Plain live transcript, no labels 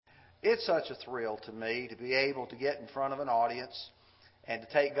It's such a thrill to me to be able to get in front of an audience and to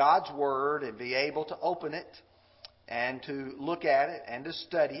take God's Word and be able to open it and to look at it and to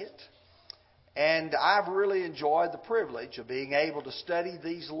study it. And I've really enjoyed the privilege of being able to study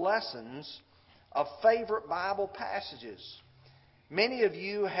these lessons of favorite Bible passages. Many of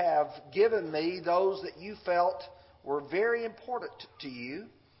you have given me those that you felt were very important to you.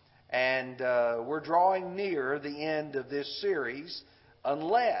 And we're drawing near the end of this series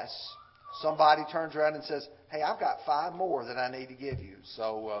unless somebody turns around and says, hey, I've got 5 more that I need to give you.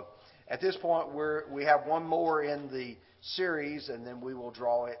 So at this point, we have one more in the series, and then we will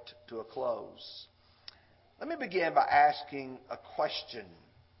draw it to a close. Let me begin by asking a question.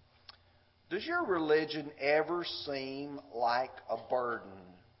 Does your religion ever seem like a burden?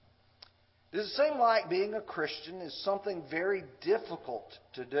 Does it seem like being a Christian is something very difficult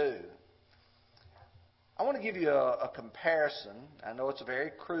to do? I want to give you a comparison. I know it's a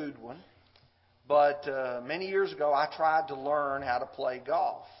very crude one, but many years ago I tried to learn how to play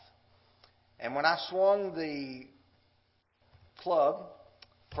golf. And when I swung the club,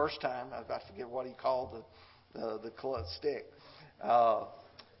 first time, I was about to forget what he called the club stick.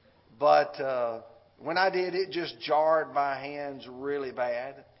 But when I did, it just jarred my hands really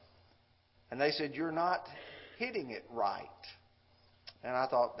bad. And they said, you're not hitting it right. And I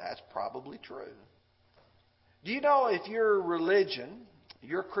thought, that's probably true. Do you know if your religion,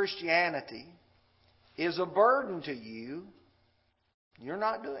 your Christianity, is a burden to you, you're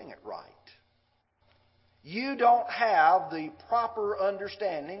not doing it right. You don't have the proper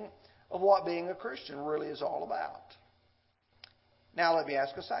understanding of what being a Christian really is all about. Now let me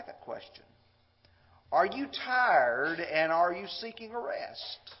ask a second question. Are you tired and are you seeking a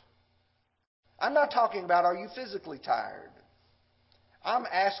rest? I'm not talking about are you physically tired. I'm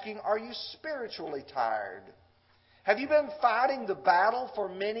asking, are you spiritually tired? Have you been fighting the battle for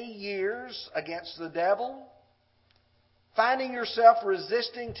many years against the devil? Finding yourself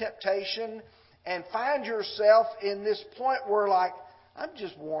resisting temptation and find yourself in this point where I'm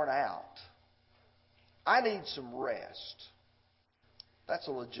just worn out. I need some rest. That's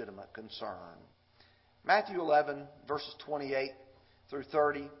a legitimate concern. Matthew 11, verses 28 through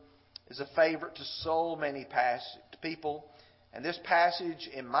 30 is a favorite to so many people. And this passage,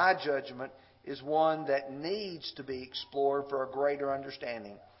 in my judgment, is one that needs to be explored for a greater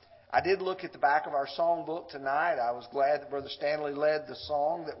understanding. I did look at the back of our songbook tonight. I was glad that Brother Stanley led the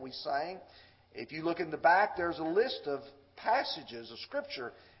song that we sang. If you look in the back, there's a list of passages of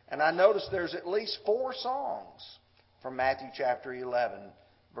Scripture. And I noticed there's at least 4 songs from Matthew chapter 11,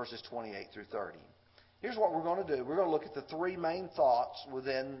 verses 28 through 30. Here's what we're going to do. We're going to look at the 3 main thoughts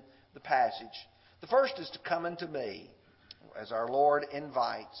within the passage. The first is to come unto me, as our Lord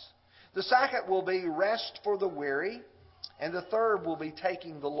invites. The second will be rest for the weary. And the third will be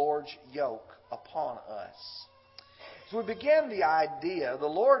taking the Lord's yoke upon us. As we begin the idea, the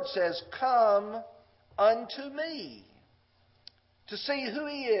Lord says, come unto me. To see who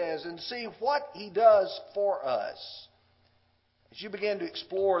He is and see what He does for us. As you begin to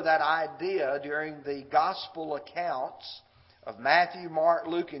explore that idea during the gospel accounts of Matthew, Mark,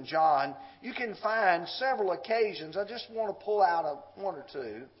 Luke, and John, you can find several occasions. I just want to pull out 1 or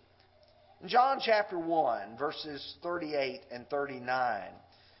 2. In John chapter 1, verses 38 and 39,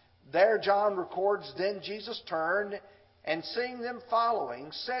 there John records, then Jesus turned and seeing them following,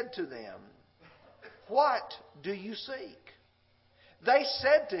 said to them, what do you seek? They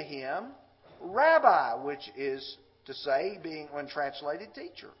said to Him, Rabbi, which is to say, being when translated,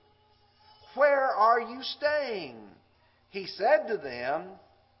 teacher. Where are you staying? He said to them,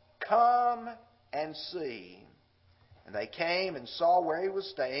 come and see. And they came and saw where He was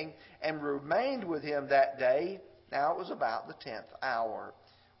staying and remained with Him that day. Now it was about the 10th hour.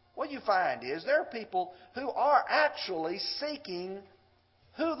 What you find is there are people who are actually seeking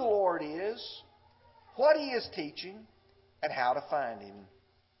who the Lord is, what He is teaching, and how to find Him.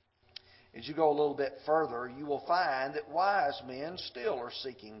 As you go a little bit further, you will find that wise men still are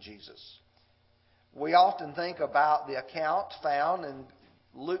seeking Jesus. We often think about the account found in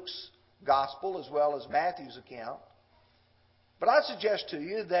Luke's Gospel as well as Matthew's account. But I suggest to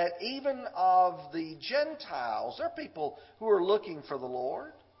you that even of the Gentiles, there are people who are looking for the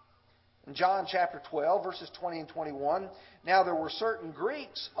Lord. In John chapter 12, verses 20 and 21, now there were certain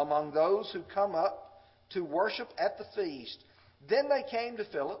Greeks among those who come up to worship at the feast. Then they came to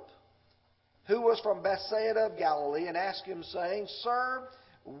Philip, who was from Bethsaida of Galilee, and asked him, saying, Sir,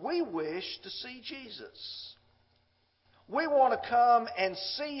 we wish to see Jesus. We want to come and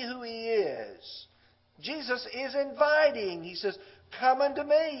see who He is. Jesus is inviting. He says, come unto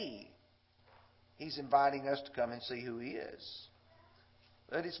me. He's inviting us to come and see who He is.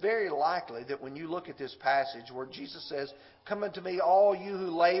 But it's very likely that when you look at this passage where Jesus says, "Come unto me, all you who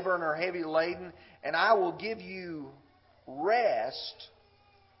labor and are heavy laden, and I will give you rest,"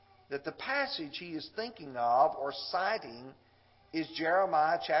 that the passage he is thinking of or citing is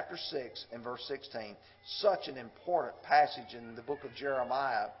Jeremiah chapter 6 and verse 16. Such an important passage in the book of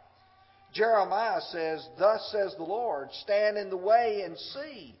Jeremiah. Jeremiah says, "Thus says the Lord, stand in the way and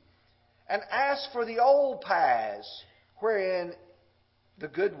see, and ask for the old paths wherein the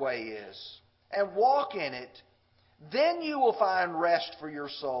good way is, and walk in it. Then you will find rest for your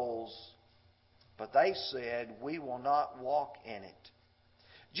souls." But they said, "We will not walk in it."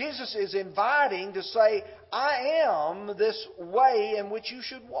 Jesus is inviting to say, "I am this way in which you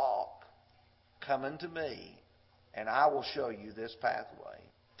should walk. Come unto me, and I will show you this pathway."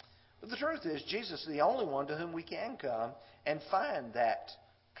 But the truth is, Jesus is the only one to whom we can come and find that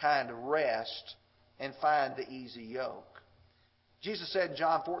kind of rest and find the easy yoke. Jesus said in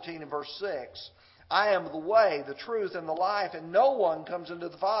John 14 and verse 6, "I am the way, the truth, and the life, and no one comes into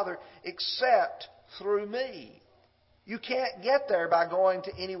the Father except through me." You can't get there by going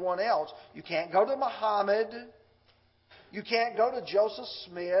to anyone else. You can't go to Muhammad. You can't go to Joseph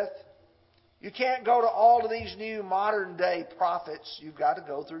Smith. You can't go to all of these new modern day prophets. You've got to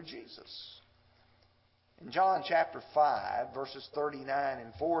go through Jesus. In John chapter 5, verses 39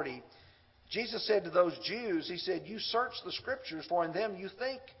 and 40, Jesus said to those Jews, He said, "You search the Scriptures, for in them you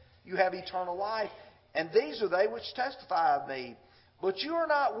think you have eternal life, and these are they which testify of me. But you are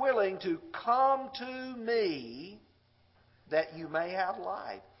not willing to come to me that you may have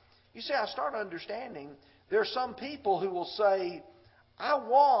life." You see, I start understanding there are some people who will say, "I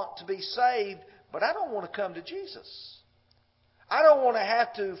want to be saved, but I don't want to come to Jesus. I don't want to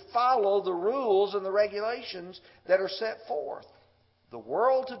have to follow the rules and the regulations that are set forth." The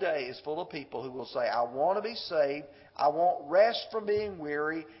world today is full of people who will say, "I want to be saved, I want rest from being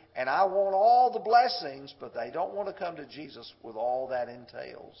weary, and I want all the blessings," but they don't want to come to Jesus with all that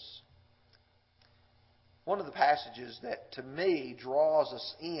entails. One of the passages that to me draws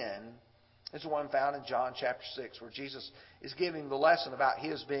us in is the one found in John chapter 6, where Jesus is giving the lesson about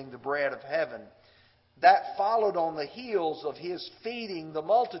His being the bread of heaven. That followed on the heels of His feeding the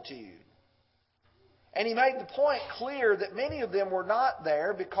multitude. And He made the point clear that many of them were not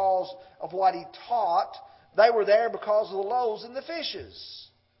there because of what He taught. They were there because of the loaves and the fishes.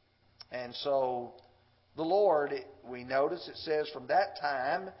 And so the Lord, we notice it says from that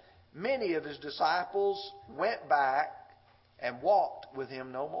time, many of His disciples went back and walked with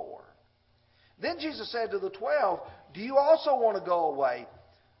Him no more. Then Jesus said to the 12, "Do you also want to go away?"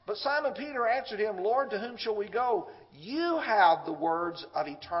 But Simon Peter answered Him, "Lord, to whom shall we go? You have the words of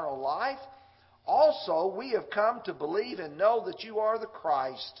eternal life. Also, we have come to believe and know that you are the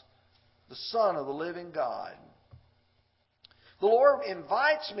Christ, the Son of the living God." The Lord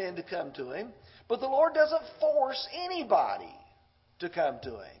invites men to come to Him, but the Lord doesn't force anybody to come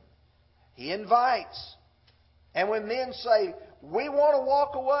to Him. He invites. And when men say, "We want to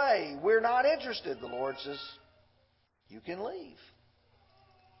walk away, we're not interested," the Lord says, "You can leave."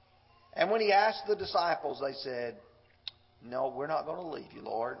 And when He asked the disciples, they said, "No, we're not going to leave you,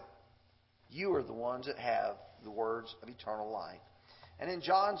 Lord. You are the ones that have the words of eternal life." And in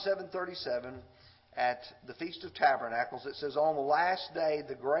John 7:37, at the Feast of Tabernacles, it says, "On the last day,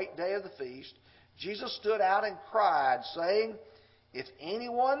 the great day of the feast, Jesus stood out and cried, saying, 'If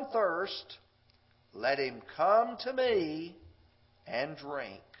anyone thirst, let him come to me and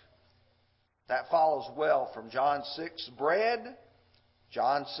drink.'" That follows well from John 6, bread,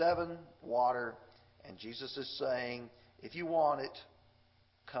 John 7, water, and Jesus is saying, "If you want it,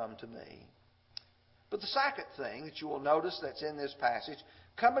 come to me." But the second thing that you will notice that's in this passage,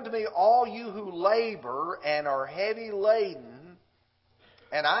 "Come unto me, all you who labor and are heavy laden,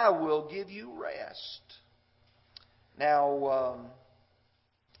 and I will give you rest." Now,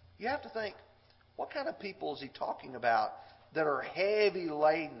 you have to think, what kind of people is He talking about that are heavy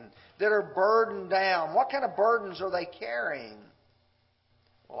laden, that are burdened down? What kind of burdens are they carrying?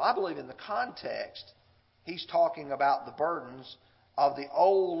 Well, I believe in the context, He's talking about the burdens of the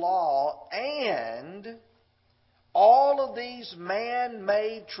old law and all of these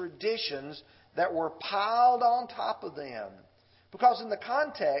man-made traditions that were piled on top of them. Because in the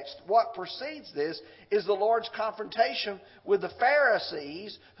context, what precedes this is the Lord's confrontation with the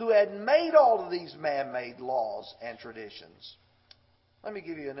Pharisees who had made all of these man-made laws and traditions. Let me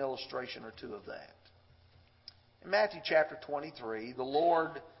give you an illustration or two of that. In Matthew chapter 23, the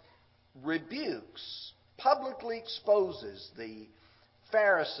Lord rebukes, publicly exposes the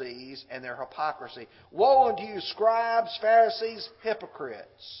Pharisees and their hypocrisy. "Woe unto you, scribes, Pharisees,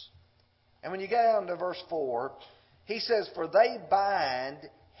 hypocrites." And when you get down to verse 4, He says, "For they bind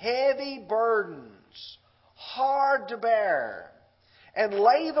heavy burdens, hard to bear, and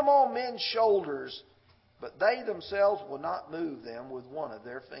lay them on men's shoulders, but they themselves will not move them with one of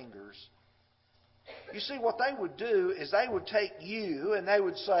their fingers." You see, what they would do is they would take you and they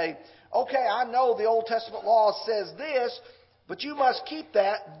would say, "Okay, I know the Old Testament law says this, but you must keep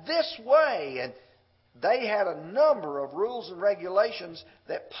that this way." And they had a number of rules and regulations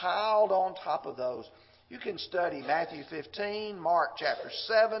that piled on top of those. You can study Matthew 15, Mark chapter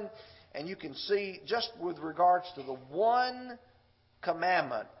 7, and you can see just with regards to the one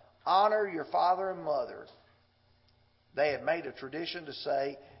commandment, honor your father and mother. They had made a tradition to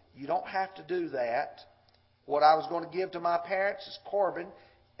say, you don't have to do that. What I was going to give to my parents is Corban,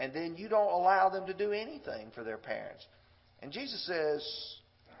 and then you don't allow them to do anything for their parents. And Jesus says,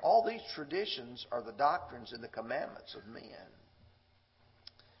 all these traditions are the doctrines and the commandments of men.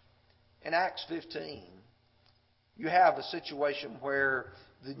 In Acts 15, you have a situation where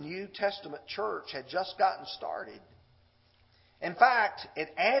the New Testament church had just gotten started. In fact,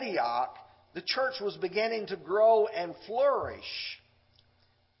 at Antioch, the church was beginning to grow and flourish.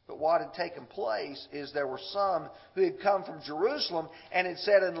 But what had taken place is there were some who had come from Jerusalem and had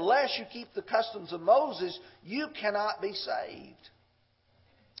said, unless you keep the customs of Moses, you cannot be saved.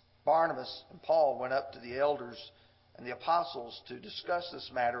 Barnabas and Paul went up to the elders and the apostles to discuss this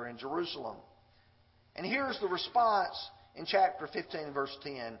matter in Jerusalem. And here's the response in chapter 15, verse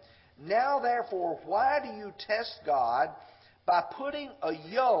 10. "Now therefore, why do you test God by putting a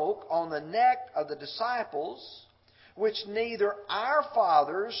yoke on the neck of the disciples, which neither our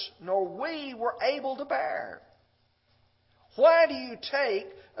fathers nor we were able to bear?" Why do you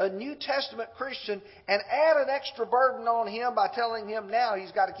take a New Testament Christian and add an extra burden on him by telling him now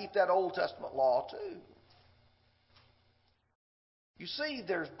he's got to keep that Old Testament law too? You see,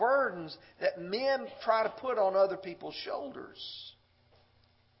 there's burdens that men try to put on other people's shoulders.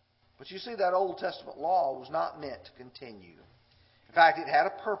 But you see, that Old Testament law was not meant to continue. In fact, it had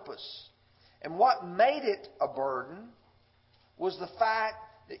a purpose. And what made it a burden was the fact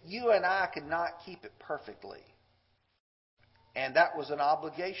that you and I could not keep it perfectly. And that was an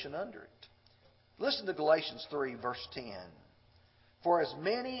obligation under it. Listen to Galatians 3, verse 10. "For as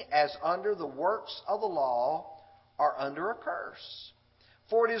many as under the works of the law are under a curse.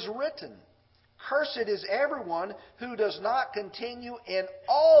 For it is written, Cursed is everyone who does not continue in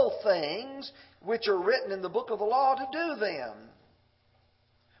all things which are written in the book of the law to do them.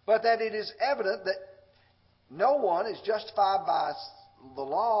 But that it is evident that no one is justified by the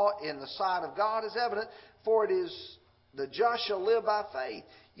law in the sight of God is evident, for it is the just shall live by faith.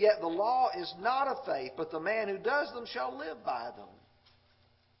 Yet the law is not of faith, but the man who does them shall live by them."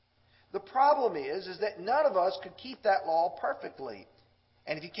 The problem is that none of us could keep that law perfectly.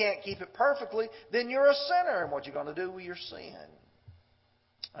 And if you can't keep it perfectly, then you're a sinner. And what you're going to do with your sin?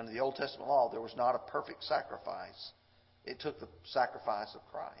 Under the Old Testament law, there was not a perfect sacrifice. It took the sacrifice of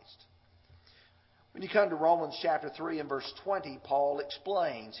Christ. When you come to Romans chapter 3 and verse 20, Paul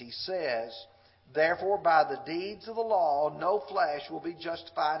explains. He says, "Therefore by the deeds of the law no flesh will be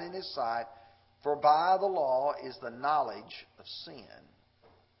justified in his sight, for by the law is the knowledge of sin."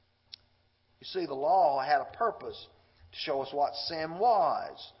 You see, the law had a purpose to show us what sin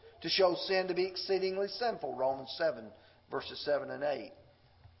was, to show sin to be exceedingly sinful, Romans 7, verses 7 and 8.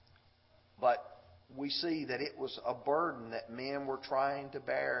 But we see that it was a burden that men were trying to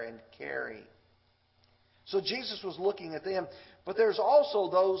bear and carry. So Jesus was looking at them. But there's also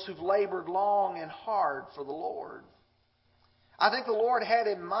those who've labored long and hard for the Lord. I think the Lord had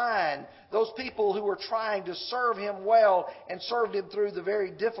in mind those people who were trying to serve Him well and served Him through the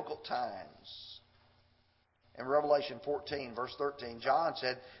very difficult times. In Revelation 14, verse 13, John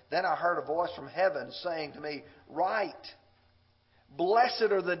said, "Then I heard a voice from heaven saying to me, Write, Blessed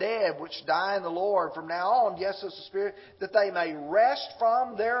are the dead which die in the Lord from now on, yes, says the Spirit, that they may rest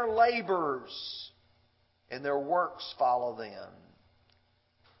from their labors, and their works follow them."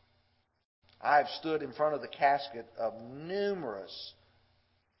 I have stood in front of the casket of numerous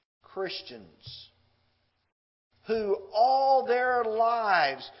Christians who all their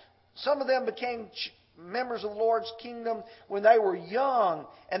lives, some of them became members of the Lord's kingdom when they were young,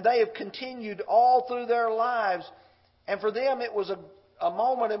 and they have continued all through their lives. And for them it was a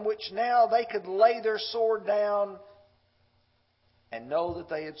moment in which now they could lay their sword down and know that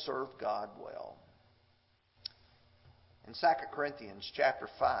they had served God well. In 2 Corinthians chapter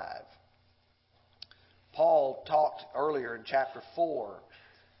 5, Paul talked earlier in chapter 4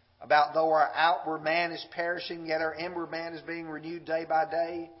 about though our outward man is perishing, yet our inward man is being renewed day by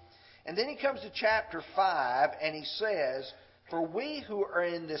day. And then he comes to chapter 5 and he says, "For we who are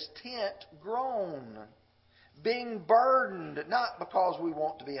in this tent groan, being burdened, not because we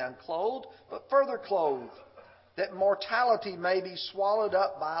want to be unclothed, but further clothed, that mortality may be swallowed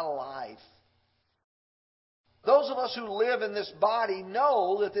up by life. Those of us who live in this body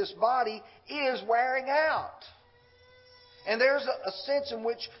know that this body is wearing out. And there's a sense in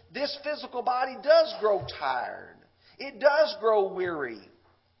which this physical body does grow tired. It does grow weary.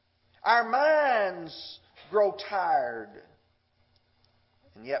 Our minds grow tired.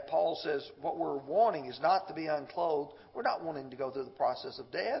 And yet Paul says what we're wanting is not to be unclothed. We're not wanting to go through the process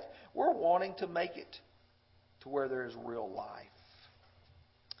of death. We're wanting to make it to where there is real life.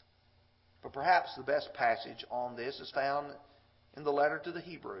 But perhaps the best passage on this is found in the letter to the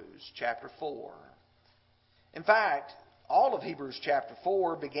Hebrews, chapter 4. In fact, all of Hebrews chapter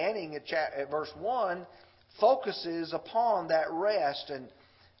 4, beginning at verse 1, focuses upon that rest. And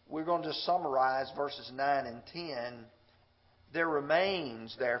we're going to summarize verses 9 and 10. There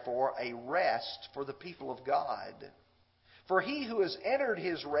remains, therefore, a rest for the people of God. For he who has entered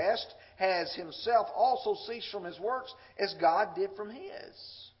his rest has himself also ceased from his works as God did from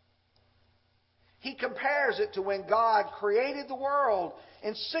his. He compares it to when God created the world.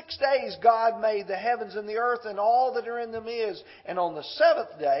 In 6 days God made the heavens and the earth and all that are in them is. And on the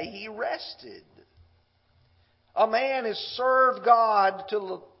seventh day He rested. A man has served God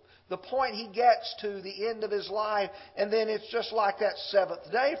to the point he gets to the end of his life. And then it's just like that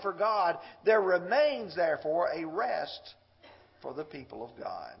seventh day for God. There remains therefore a rest for the people of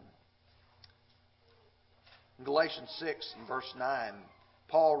God. In Galatians 6 and verse 9,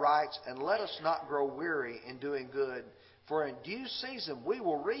 Paul writes, "And let us not grow weary in doing good, for in due season we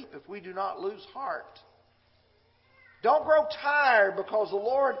will reap if we do not lose heart." Don't grow tired because the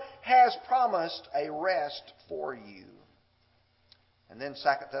Lord has promised a rest for you. And then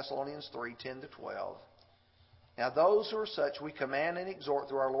 2 Thessalonians 3, 10 to 12. "Now those who are such we command and exhort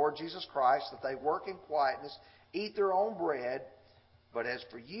through our Lord Jesus Christ that they work in quietness, eat their own bread. But as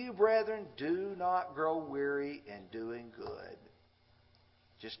for you, brethren, do not grow weary in doing good."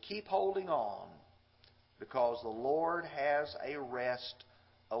 Just keep holding on, because the Lord has a rest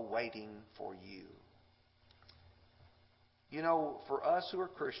awaiting for you. You know, for us who are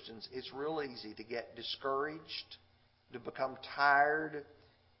Christians, it's real easy to get discouraged, to become tired.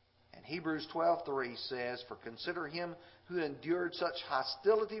 And Hebrews 12:3 says, "For consider him who endured such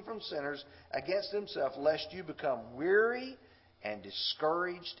hostility from sinners against himself, lest you become weary and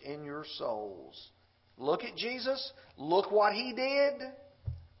discouraged in your souls." Look at Jesus. Look what He did.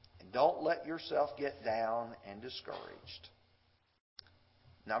 Don't let yourself get down and discouraged.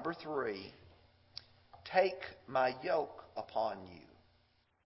 Number 3, take my yoke upon you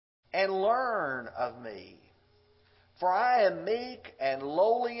and learn of me. For I am meek and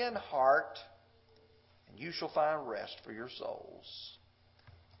lowly in heart, and you shall find rest for your souls.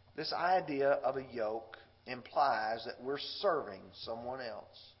 This idea of a yoke implies that we're serving someone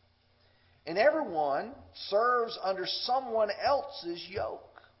else. And everyone serves under someone else's yoke.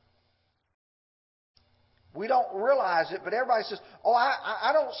 We don't realize it, but everybody says, "Oh,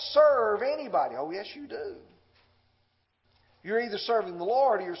 I don't serve anybody." Oh, yes, you do. You're either serving the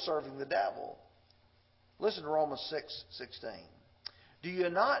Lord or you're serving the devil. Listen to Romans 6:16. "Do you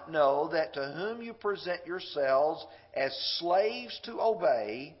not know that to whom you present yourselves as slaves to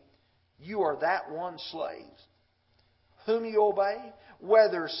obey, you are that one slave whom you obey,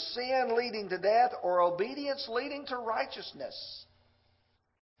 whether sin leading to death or obedience leading to righteousness?"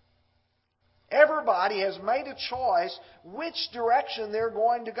 Everybody has made a choice which direction they're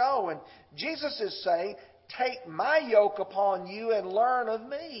going to go. And Jesus is saying, "Take my yoke upon you and learn of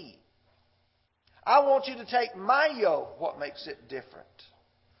me." I want you to take my yoke. What makes it different?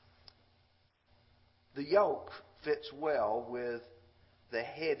 The yoke fits well with the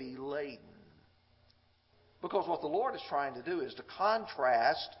heavy laden. Because what the Lord is trying to do is to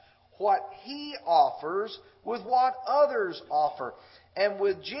contrast what He offers with what others offer. And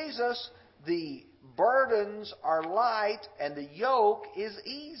with Jesus, the burdens are light and the yoke is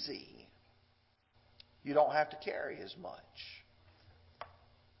easy. You don't have to carry as much.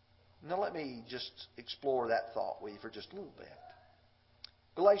 Now let me just explore that thought with you for just a little bit.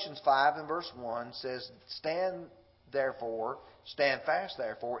 Galatians 5 and verse 1 says, stand fast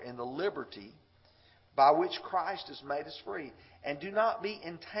therefore in the liberty by which Christ has made us free, and do not be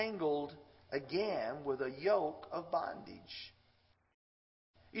entangled again with a yoke of bondage."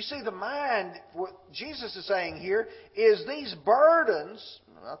 You see, the mind, what Jesus is saying here, is these burdens.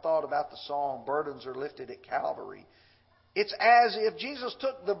 I thought about the song, "Burdens Are Lifted at Calvary." It's as if Jesus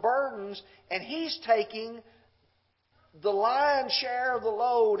took the burdens and He's taking the lion's share of the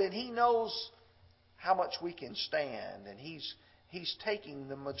load, and He knows how much we can stand, and He's taking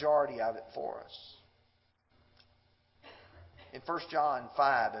the majority of it for us. in 1 John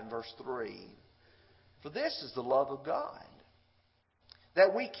 5 and verse 3. For this is the love of God,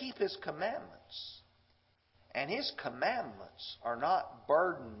 that we keep His commandments. And His commandments are not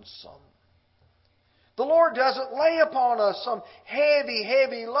burdensome. The Lord doesn't lay upon us some heavy,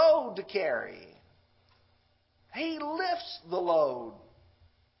 heavy load to carry. He lifts the load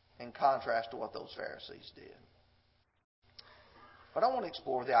in contrast to what those Pharisees did. But I want to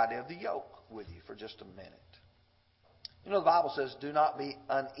explore the idea of the yoke with you for just a minute. You know, the Bible says, do not be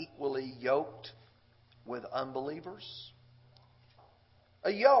unequally yoked with unbelievers.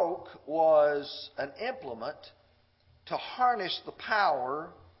 A yoke was an implement to harness the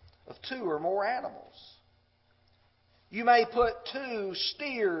power of two or more animals. You may put two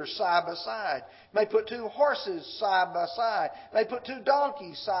steers side by side. You may put two horses side by side. You may put two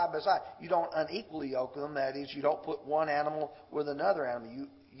donkeys side by side. You don't unequally yoke them. That is, you don't put one animal with another animal. You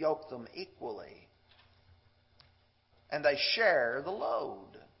yoke them equally. And they share the load.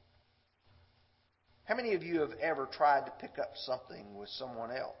 How many of you have ever tried to pick up something with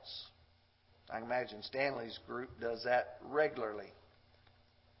someone else? I can imagine Stanley's group does that regularly.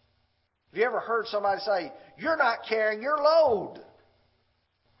 Have you ever heard somebody say, you're not carrying your load?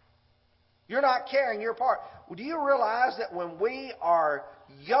 You're not carrying your part. Well, do you realize that when we are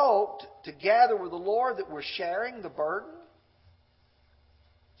yoked together with the Lord that we're sharing the burden?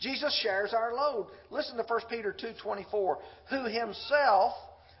 Jesus shares our load. Listen to 1 Peter 2:24. Who Himself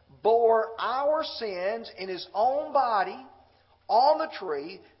bore our sins in His own body on the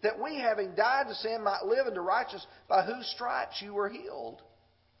tree, that we, having died to sin, might live unto righteousness, by whose stripes you were healed.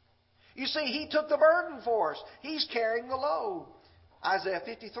 You see, He took the burden for us. He's carrying the load. Isaiah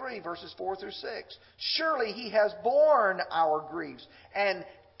 53, verses 4 through 6. Surely He has borne our griefs and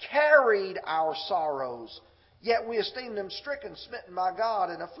carried our sorrows. Yet we esteemed Him stricken, smitten by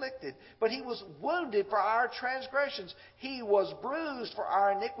God, and afflicted. But He was wounded for our transgressions. He was bruised for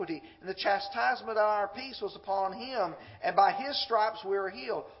our iniquity. And the chastisement of our peace was upon Him. And by His stripes we are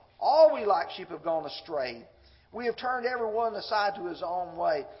healed. All we like sheep have gone astray. We have turned every one aside to his own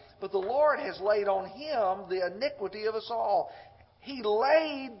way. But the Lord has laid on Him the iniquity of us all. He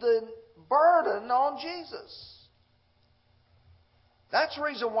laid the burden on Jesus. That's the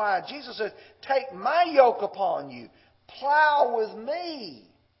reason why Jesus says, take my yoke upon you. Plow with me.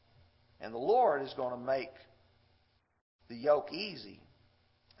 And the Lord is going to make the yoke easy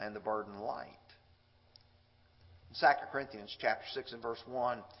and the burden light. In 2 Corinthians chapter 6 and verse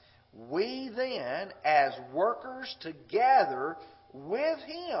 1, we then, as workers together with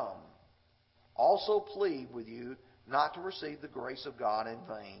Him, also plead with you not to receive the grace of God in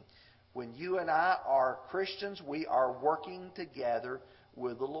vain. When you and I are Christians, we are working together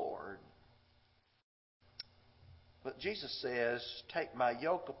with the Lord. But Jesus says, take my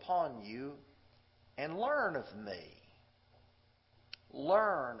yoke upon you and learn of me.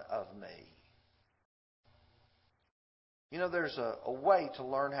 Learn of me. You know, there's a way to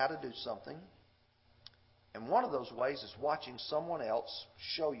learn how to do something. And one of those ways is watching someone else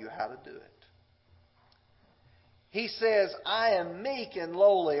show you how to do it. He says, I am meek and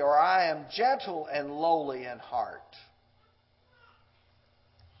lowly, or I am gentle and lowly in heart.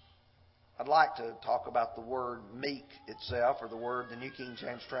 I'd like to talk about the word meek itself, or the word the New King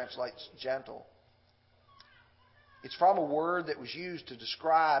James translates gentle. It's from a word that was used to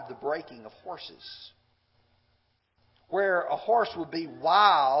describe the breaking of horses, where a horse would be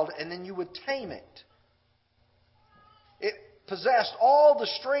wild and then you would tame it. It possessed all the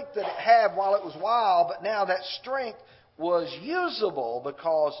strength that it had while it was wild, but now that strength was usable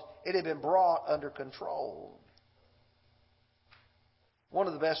because it had been brought under control. One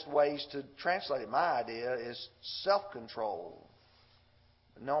of the best ways to translate it, my idea, is self-control.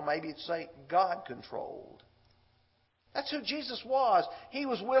 No, maybe it's say God-controlled. That's who Jesus was. He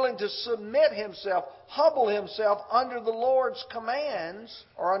was willing to submit Himself, humble Himself under the Lord's commands,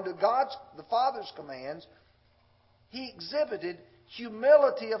 or under God's, the Father's commands. He exhibited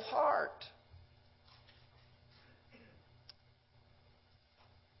humility of heart.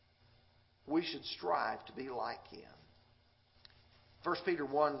 We should strive to be like Him. 1 Peter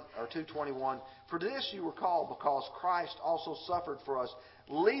 1 or 2:21. For this you were called, because Christ also suffered for us,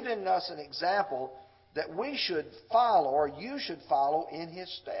 leaving us an example that we should follow, or you should follow in His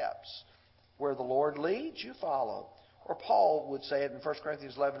steps. Where the Lord leads, you follow. Or Paul would say it in 1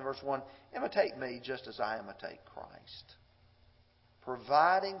 Corinthians 11 verse 1, imitate me just as I imitate Christ.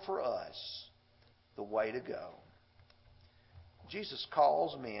 Providing for us the way to go. Jesus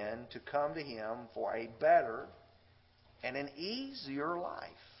calls men to come to Him for a better and an easier life.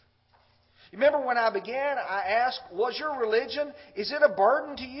 You remember when I began, I asked, was your religion, is it a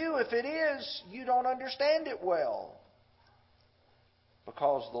burden to you? If it is, you don't understand it well.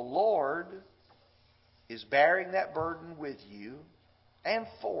 because the Lord is bearing that burden with you and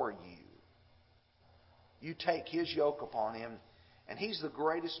for you. You take His yoke upon Him, and He's the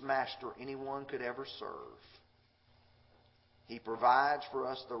greatest master anyone could ever serve. He provides for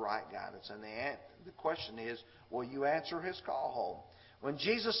us the right guidance. And the question is, will you answer His call home? When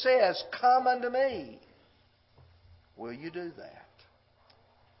Jesus says, "Come unto me," will you do that?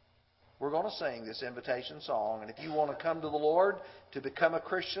 We're going to sing this invitation song. And if you want to come to the Lord to become a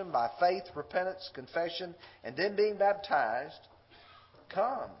Christian by faith, repentance, confession, and then being baptized,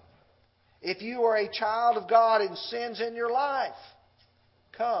 come. If you are a child of God and sin's in your life,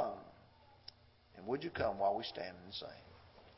 come. And would you come while we stand and sing?